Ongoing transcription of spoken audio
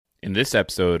In this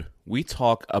episode, we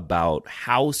talk about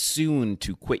how soon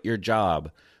to quit your job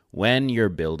when you're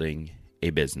building a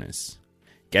business.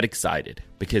 Get excited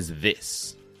because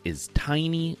this is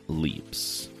Tiny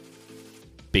Leaps.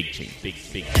 Big change, big.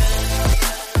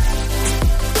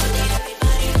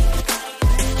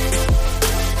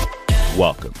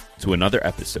 Welcome to another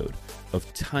episode of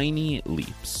Tiny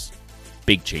Leaps,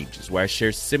 Big Changes, where I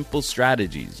share simple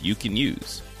strategies you can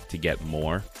use to get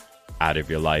more out of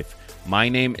your life. My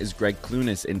name is Greg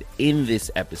Clunas, and in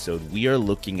this episode, we are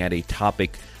looking at a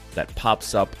topic that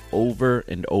pops up over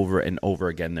and over and over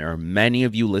again. There are many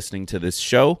of you listening to this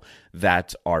show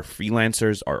that are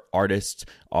freelancers, are artists,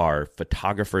 are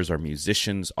photographers, are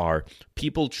musicians, are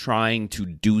people trying to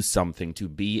do something, to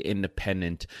be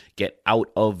independent, get out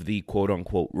of the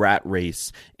quote-unquote rat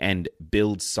race, and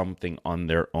build something on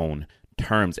their own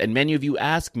terms. And many of you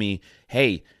ask me,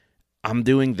 hey, I'm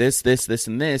doing this,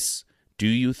 and this. Do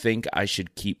you think I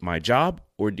should keep my job,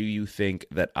 or do you think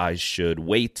that I should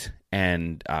wait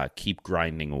and keep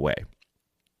grinding away?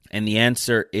 And the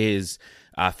answer is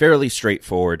fairly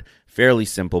straightforward, fairly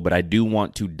simple, but I do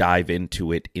want to dive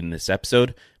into it in this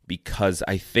episode because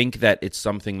I think that it's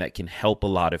something that can help a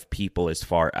lot of people as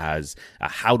far as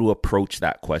how to approach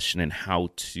that question and how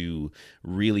to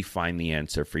really find the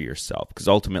answer for yourself, because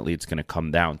ultimately it's going to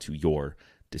come down to your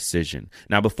decision.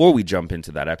 Now, before we jump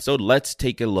into that episode, let's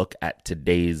take a look at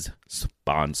today's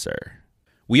sponsor.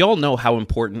 We all know how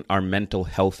important our mental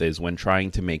health is when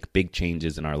trying to make big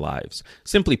changes in our lives.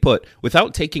 Simply put,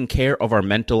 without taking care of our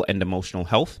mental and emotional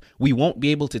health, we won't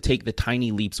be able to take the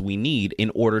tiny leaps we need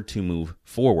in order to move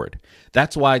forward.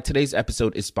 That's why today's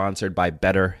episode is sponsored by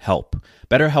BetterHelp.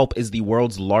 BetterHelp is the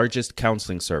world's largest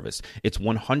counseling service. It's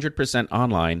 100%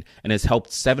 online and has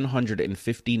helped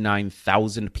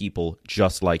 759,000 people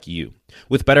just like you.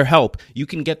 With BetterHelp, you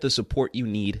can get the support you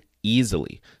need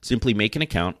easily. Simply make an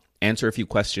account, answer a few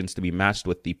questions to be matched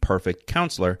with the perfect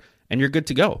counselor, and you're good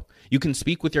to go. You can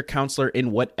speak with your counselor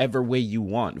in whatever way you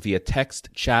want, via text,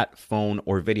 chat, phone,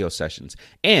 or video sessions.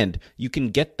 And you can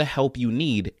get the help you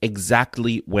need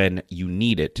exactly when you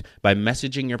need it by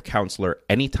messaging your counselor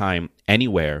anytime,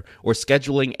 anywhere, or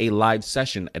scheduling a live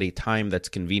session at a time that's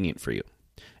convenient for you.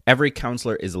 Every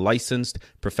counselor is licensed,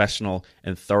 professional,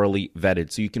 and thoroughly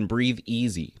vetted, so you can breathe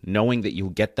easy knowing that you'll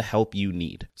get the help you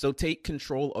need. So take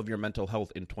control of your mental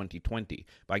health in 2020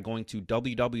 by going to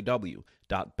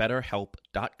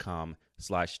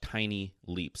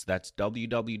www.betterhelp.com/tinyleaps. That's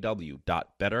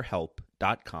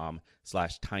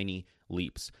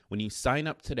www.betterhelp.com/tinyleaps. When you sign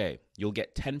up today, you'll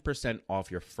get 10%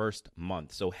 off your first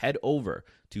month. So head over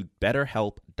to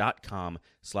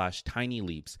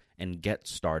betterhelp.com/tinyleaps and get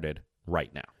started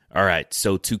right now. All right,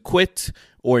 so to quit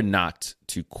or not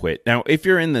to quit. Now, if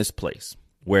you're in this place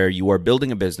where you are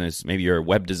building a business, maybe you're a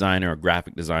web designer, a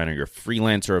graphic designer, you're a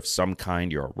freelancer of some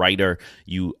kind, you're a writer,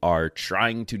 you are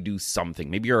trying to do something.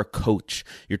 Maybe you're a coach,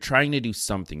 you're trying to do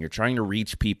something. You're trying to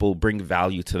reach people, bring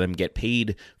value to them, get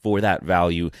paid for that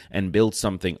value, and build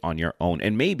something on your own.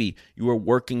 And maybe you are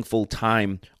working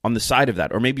full-time on the side of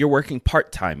that, or maybe you're working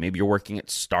part-time. Maybe you're working at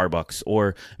Starbucks,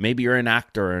 or maybe you're an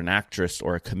actor or an actress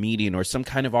or a comedian or some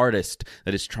kind of artist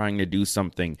that is trying to do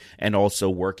something and also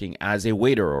working as a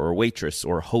waiter or a waitress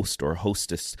or a host or a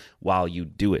hostess while you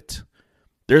do it.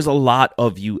 There's a lot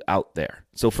of you out there.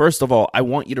 So first of all, I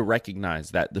want you to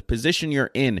recognize that the position you're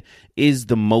in is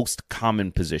the most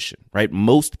common position, right?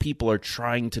 Most people are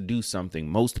trying to do something.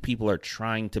 Most people are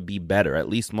trying to be better, at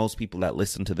least most people that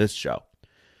listen to this show.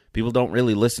 People don't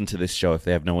really listen to this show if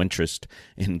they have no interest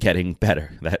in getting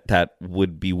better. That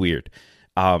would be weird.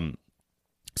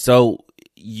 So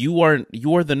you are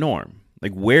the norm.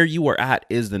 Like, where you are at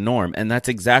is the norm, and that's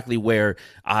exactly where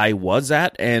I was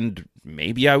at, and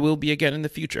maybe I will be again in the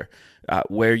future,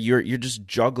 where you're just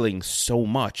juggling so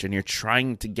much, and you're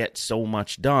trying to get so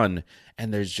much done,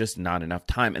 and there's just not enough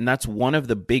time. And that's one of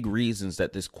the big reasons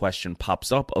that this question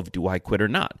pops up of, do I quit or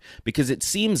not? Because it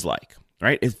seems like,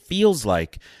 right? It feels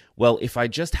like, well, if I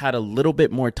just had a little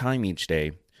bit more time each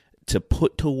day to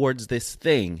put towards this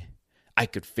thing, I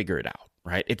could figure it out.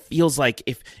 Right? It feels like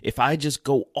if I just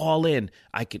go all in,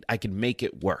 I could make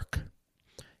it work.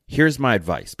 Here's my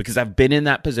advice, because I've been in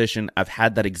that position. I've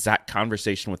had that exact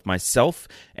conversation with myself,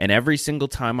 and every single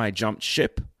time I jumped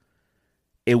ship,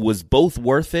 it was both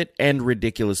worth it and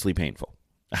ridiculously painful.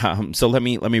 So let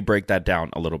me break that down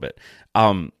a little bit.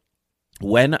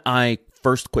 When I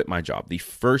first quit my job, the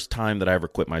first time that I ever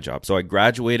quit my job, so I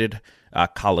graduated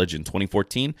college in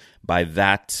 2014. By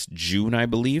that June, I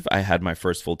believe, I had my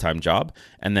first full-time job.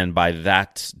 And then by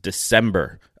that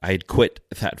December, I had quit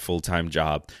that full-time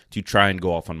job to try and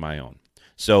go off on my own.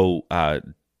 So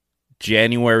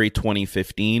January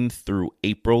 2015 through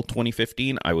April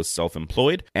 2015, I was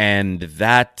self-employed, and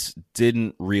that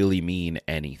didn't really mean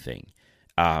anything.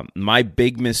 My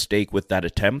big mistake with that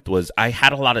attempt was I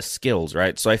had a lot of skills,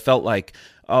 right? So I felt like,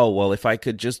 oh, well, if I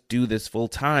could just do this full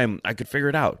time, I could figure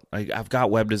it out. I've got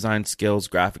web design skills,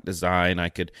 graphic design. I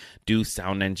could do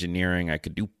sound engineering. I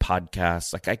could do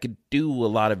podcasts. Like I could do a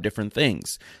lot of different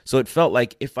things. So it felt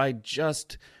like if I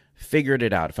just figured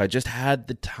it out, if I just had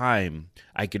the time,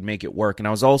 I could make it work. And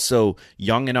I was also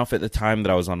young enough at the time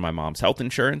that I was on my mom's health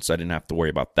insurance, so I didn't have to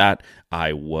worry about that.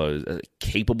 I was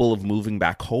capable of moving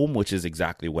back home, which is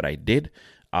exactly what I did.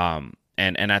 And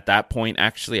at that point,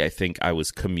 actually, I think I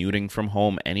was commuting from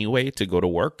home anyway to go to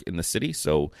work in the city,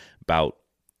 so about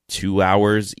 2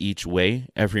 hours each way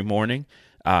every morning.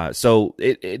 So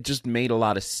it just made a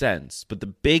lot of sense. But the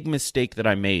big mistake that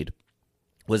I made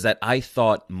was that I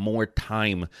thought more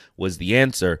time was the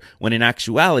answer, when in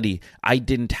actuality, I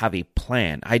didn't have a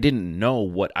plan. I didn't know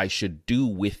what I should do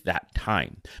with that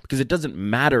time. Because it doesn't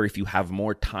matter if you have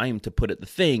more time to put at the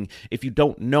thing if you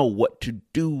don't know what to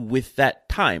do with that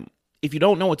time. If you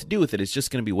don't know what to do with it, it's just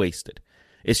going to be wasted.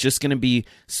 It's just going to be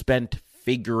spent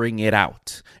figuring it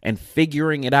out. And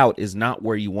figuring it out is not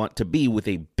where you want to be with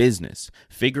a business.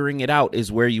 Figuring it out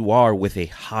is where you are with a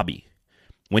hobby.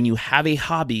 When you have a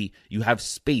hobby, you have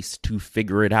space to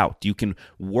figure it out. You can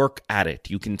work at it.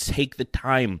 You can take the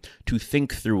time to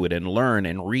think through it and learn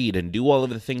and read and do all of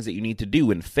the things that you need to do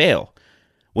and fail.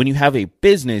 When you have a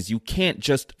business, you can't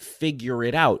just figure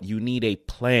it out. You need a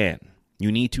plan.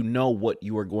 You need to know what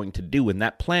you are going to do, and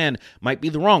that plan might be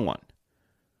the wrong one.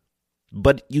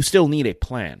 But you still need a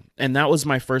plan. And that was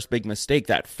my first big mistake.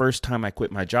 That first time I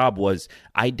quit my job was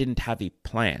I didn't have a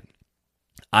plan.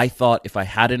 I thought if I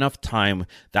had enough time,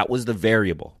 that was the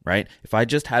variable, right? If I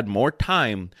just had more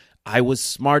time, I was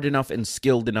smart enough and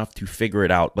skilled enough to figure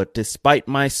it out. But despite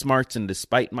my smarts and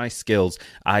despite my skills,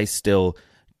 I still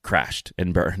crashed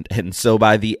and burned. And so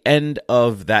by the end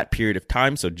of that period of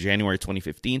time, so January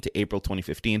 2015 to April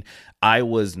 2015, I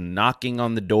was knocking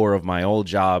on the door of my old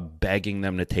job, begging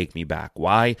them to take me back.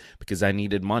 Why? Because I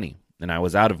needed money. And I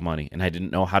was out of money, and I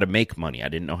didn't know how to make money. I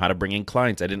didn't know how to bring in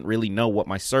clients. I didn't really know what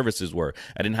my services were.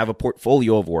 I didn't have a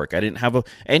portfolio of work. I didn't have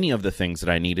any of the things that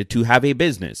I needed to have a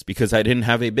business, because I didn't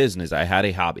have a business. I had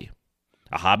a hobby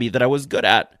that I was good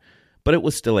at, but it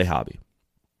was still a hobby.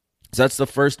 So that's the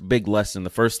first big lesson. The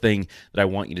first thing that I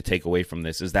want you to take away from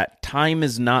this is that time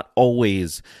is not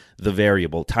always the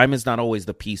variable. Time is not always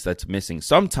the piece that's missing.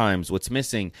 Sometimes what's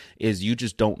missing is you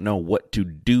just don't know what to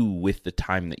do with the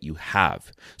time that you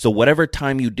have. So whatever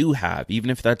time you do have, even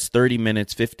if that's 30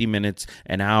 minutes, 50 minutes,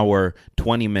 an hour,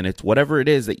 20 minutes, whatever it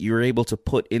is that you're able to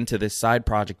put into this side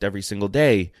project every single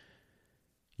day,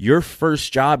 your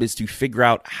first job is to figure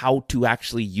out how to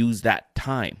actually use that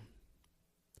time.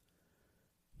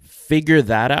 Figure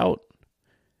that out,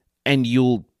 and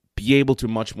you'll be able to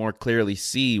much more clearly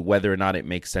see whether or not it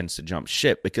makes sense to jump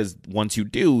ship, because once you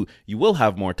do, you will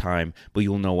have more time, but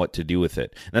you'll know what to do with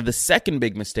it. Now, the second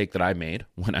big mistake that I made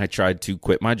when I tried to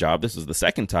quit my job, this was the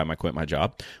second time I quit my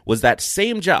job, was that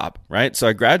same job, right? So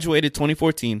I graduated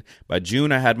 2014. By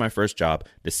June, I had my first job.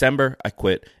 December, I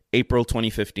quit. April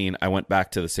 2015, I went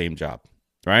back to the same job,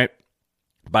 right?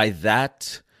 By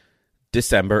that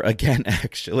December, again,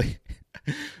 actually,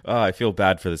 oh, I feel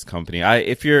bad for this company.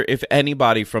 If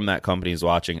anybody from that company is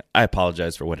watching, I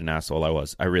apologize for what an asshole I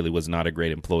was. I really was not a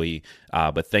great employee,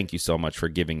 but thank you so much for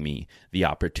giving me the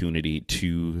opportunity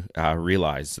to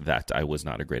realize that I was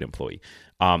not a great employee.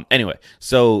 Anyway,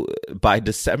 so by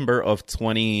December of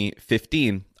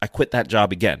 2015, I quit that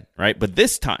job again, right? But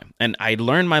this time, and I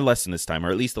learned my lesson this time, or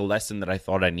at least the lesson that I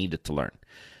thought I needed to learn.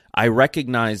 I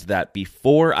recognized that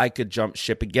before I could jump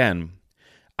ship again,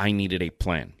 I needed a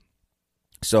plan.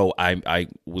 So I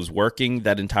was working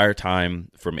that entire time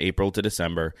from April to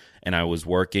December, and I was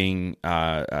working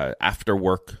after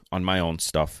work on my own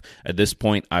stuff. At this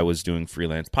point, I was doing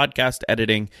freelance podcast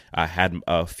editing. I had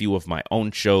a few of my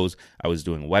own shows. I was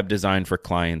doing web design for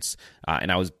clients,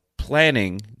 and I was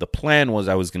planning. The plan was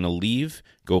I was going to leave,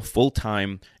 go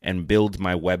full-time, and build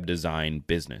my web design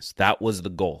business. That was the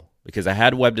goal. Because I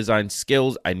had web design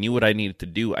skills, I knew what I needed to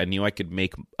do. I knew I could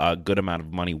make a good amount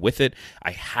of money with it.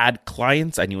 I had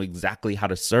clients. I knew exactly how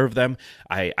to serve them.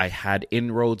 I had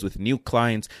inroads with new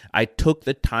clients. I took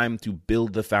the time to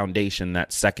build the foundation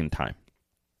that second time.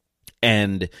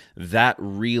 And that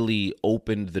really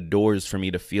opened the doors for me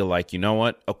to feel like, you know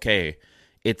what? Okay,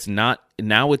 it's not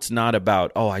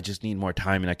about, oh, I just need more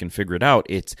time and I can figure it out.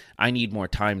 It's, I need more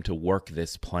time to work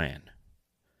this plan.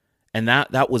 And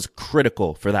that was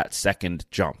critical for that second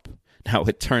jump. Now,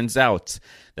 it turns out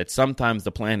that sometimes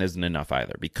the plan isn't enough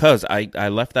either, because I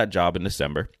left that job in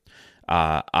December.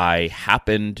 I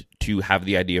happened to have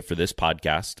the idea for this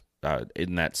podcast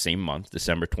in that same month,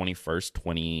 December 21st,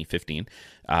 2015.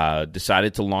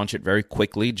 Decided to launch it very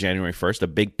quickly, January 1st.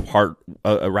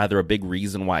 A big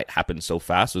reason why it happened so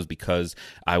fast was because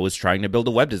I was trying to build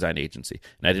a web design agency,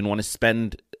 and I didn't want to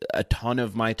spend a ton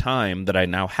of my time that I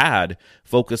now had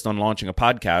focused on launching a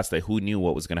podcast that who knew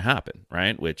what was going to happen,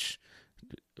 right? Which,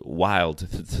 wild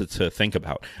to think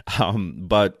about.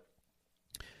 But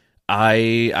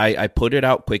I put it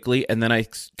out quickly, and then I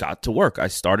got to work. I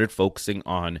started focusing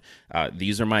on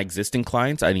these are my existing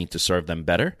clients. I need to serve them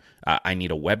better. I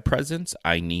need a web presence.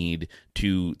 I need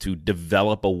to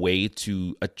develop a way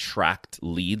to attract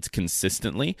leads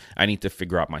consistently. I need to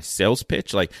figure out my sales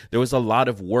pitch. Like, there was a lot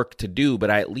of work to do,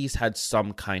 but I at least had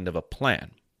some kind of a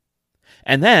plan.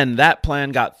 And then that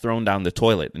plan got thrown down the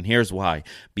toilet, and here's why.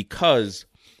 Because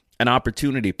an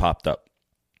opportunity popped up.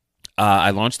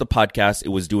 I launched the podcast. It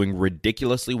was doing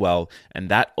ridiculously well, and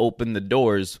that opened the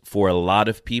doors for a lot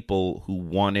of people who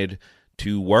wanted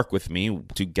to work with me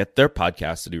to get their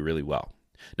podcast to do really well.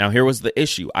 Now, here was the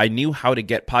issue. I knew how to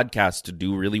get podcasts to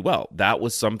do really well. That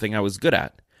was something I was good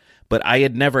at. But I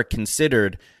had never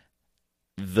considered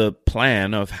the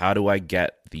plan of how do I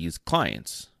get these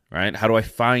clients, right? How do I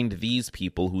find these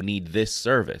people who need this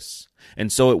service?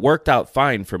 And so it worked out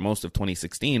fine for most of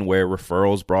 2016, where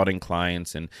referrals brought in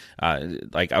clients, and I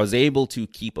was able to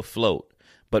keep afloat.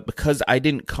 But because I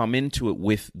didn't come into it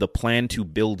with the plan to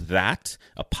build a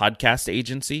podcast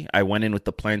agency, I went in with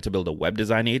the plan to build a web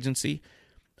design agency.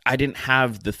 I didn't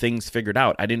have the things figured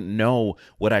out. I didn't know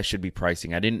what I should be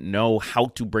pricing. I didn't know how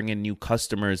to bring in new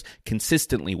customers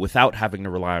consistently without having to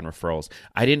rely on referrals.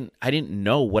 I didn't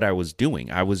know what I was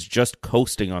doing. I was just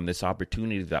coasting on this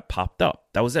opportunity that popped up.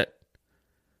 That was it.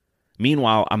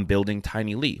 Meanwhile, I'm building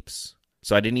Tiny Leaps.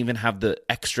 So I didn't even have the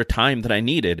extra time that I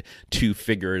needed to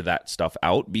figure that stuff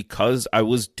out because I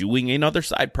was doing another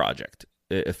side project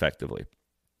effectively.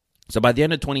 So by the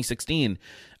end of 2016,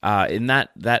 in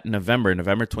that November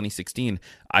 2016,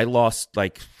 I lost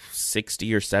like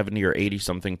 60 or 70 or 80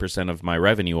 something % of my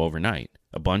revenue overnight.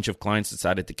 A bunch of clients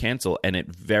decided to cancel, and it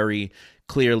very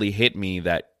clearly hit me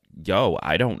that,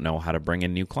 I don't know how to bring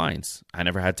in new clients. I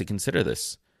never had to consider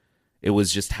this. It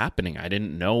was just happening. I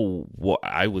didn't know what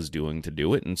I was doing to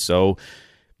do it. And so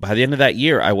by the end of that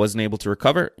year, I wasn't able to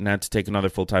recover, and I had to take another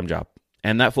full-time job.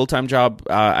 And that full-time job,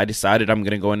 I decided I'm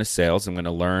going to go into sales. I'm going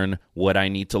to learn what I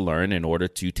need to learn in order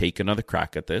to take another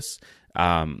crack at this.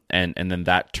 And then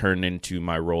that turned into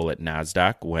my role at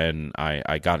NASDAQ when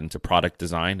I got into product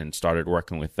design and started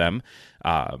working with them.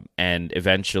 And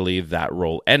eventually that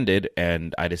role ended,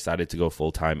 and I decided to go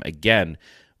full-time again,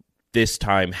 this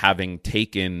time having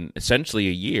taken essentially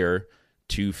a year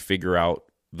to figure out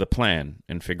the plan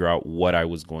and figure out what I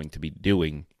was going to be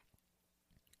doing.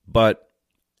 But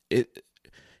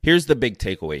here's the big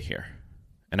takeaway here.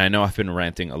 And I know I've been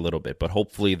ranting a little bit, but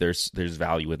hopefully there's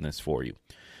value in this for you.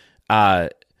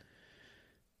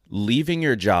 Leaving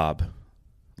your job,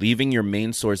 leaving your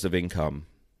main source of income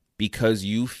because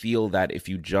you feel that if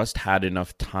you just had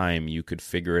enough time, you could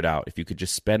figure it out. If you could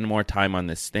just spend more time on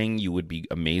this thing, you would be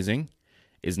amazing,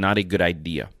 is not a good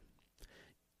idea.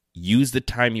 Use the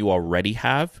time you already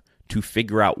have to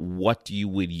figure out what you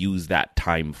would use that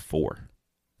time for.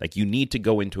 Like, you need to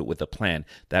go into it with a plan.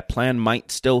 That plan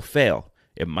might still fail.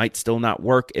 It might still not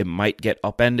work. It might get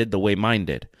upended the way mine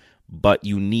did. But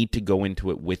you need to go into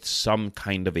it with some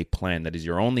kind of a plan. That is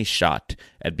your only shot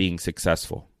at being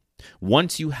successful.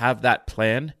 Once you have that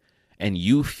plan and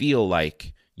you feel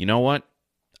like, you know what,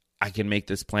 I can make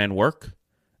this plan work.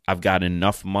 I've got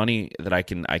enough money that I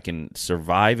can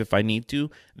survive if I need to.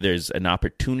 There's an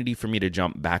opportunity for me to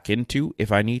jump back into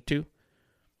if I need to.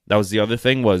 That was the other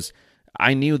thing, was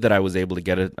I knew that I was able to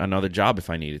get another job if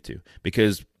I needed to,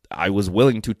 because I was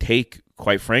willing to take,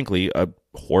 quite frankly, a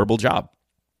horrible job.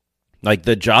 Like,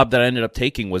 the job that I ended up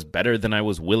taking was better than I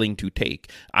was willing to take.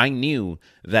 I knew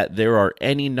that there are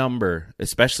any number,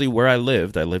 especially where I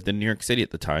lived in New York City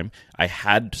at the time. I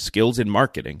had skills in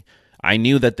marketing. I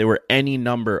knew that there were any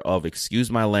number of, excuse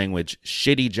my language,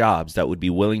 shitty jobs that would be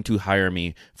willing to hire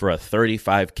me for a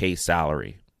 $35K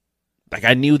salary. Like,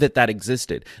 I knew that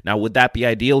existed. Now, would that be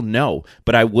ideal? No,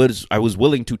 but I was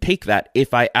willing to take that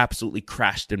if I absolutely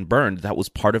crashed and burned. That was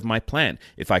part of my plan.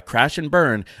 If I crash and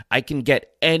burn, I can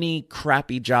get any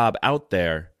crappy job out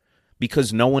there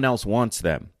because no one else wants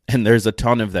them, and there's a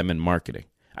ton of them in marketing.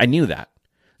 I knew that.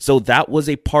 So that was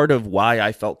a part of why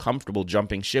I felt comfortable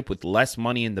jumping ship with less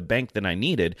money in the bank than I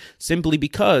needed, simply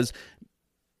because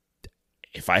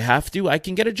if I have to, I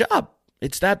can get a job.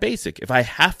 It's that basic. If I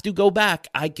have to go back,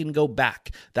 I can go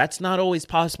back. That's not always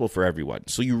possible for everyone.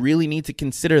 So you really need to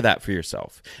consider that for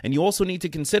yourself. And you also need to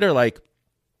consider, like,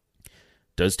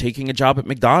 does taking a job at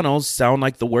McDonald's sound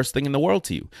like the worst thing in the world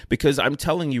to you? Because I'm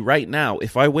telling you right now,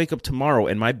 if I wake up tomorrow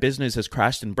and my business has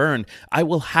crashed and burned, I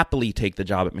will happily take the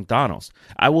job at McDonald's.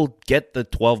 I will get the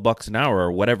 $12 an hour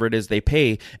or whatever it is they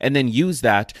pay, and then use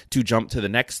that to jump to the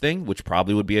next thing, which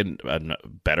probably would be a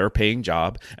better paying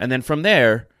job. And then from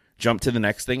there, jump to the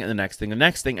next thing and the next thing and the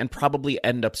next thing, and probably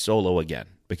end up solo again,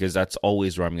 because that's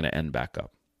always where I'm going to end back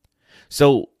up.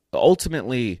 So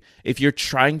ultimately, if you're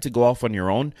trying to go off on your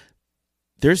own,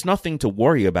 there's nothing to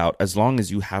worry about as long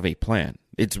as you have a plan.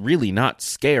 It's really not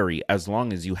scary as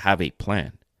long as you have a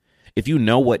plan. If you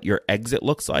know what your exit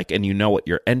looks like and you know what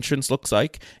your entrance looks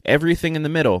like, everything in the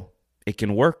middle, it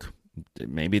can work.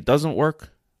 Maybe it doesn't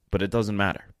work, but it doesn't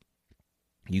matter.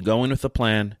 You go in with a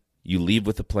plan, you leave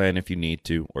with a plan if you need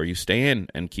to, or you stay in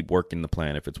and keep working the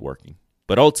plan if it's working.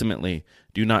 But ultimately,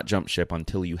 do not jump ship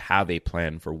until you have a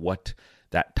plan for what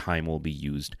that time will be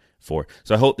used for.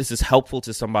 So I hope this is helpful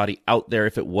to somebody out there.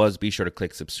 If it was, be sure to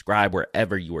click subscribe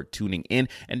wherever you are tuning in.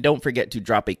 And don't forget to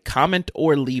drop a comment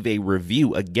or leave a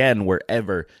review, again,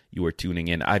 wherever you are tuning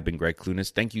in. I've been Greg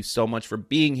Clunis. Thank you so much for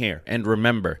being here. And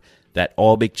remember that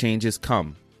all big changes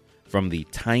come from the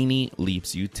tiny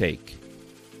leaps you take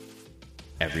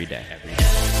every day.